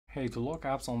Hey, to lock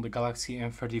apps on the Galaxy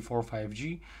M34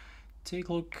 5G, take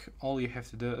a look. All you have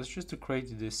to do is just to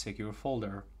create this secure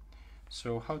folder.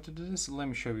 So how to do this? Let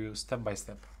me show you step by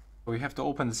step. We have to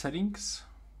open the settings.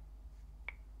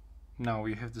 Now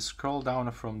you have to scroll down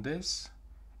from this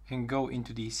and go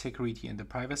into the security and the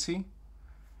privacy.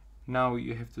 Now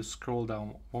you have to scroll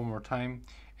down one more time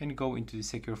and go into the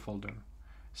secure folder.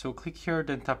 So click here,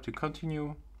 then tap to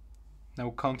continue.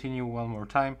 Now continue one more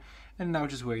time, and now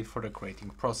just wait for the creating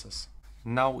process.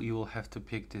 Now you will have to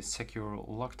pick the secure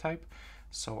lock type.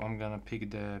 So I'm gonna pick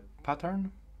the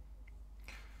pattern.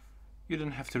 You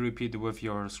don't have to repeat with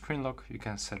your screen lock, you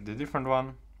can set the different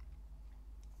one.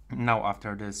 Now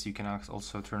after this you can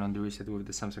also turn on the reset with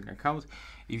the Samsung account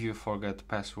if you forget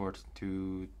password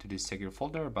to this secure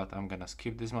folder, but I'm gonna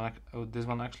skip this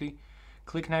one actually.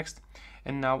 Click next,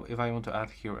 and now if I want to add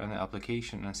here an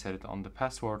application and set it on the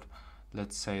password,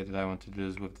 let's say that I want to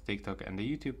do this with the TikTok and the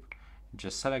YouTube,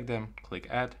 just select them, click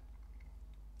add,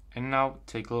 and now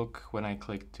take a look. When I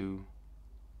click to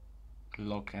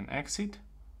lock and exit,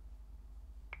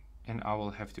 and I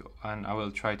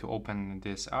will try to open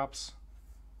these apps,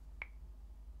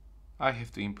 I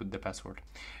have to input the password.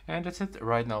 And that's it.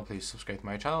 Right now, please subscribe to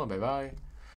my channel. Bye bye.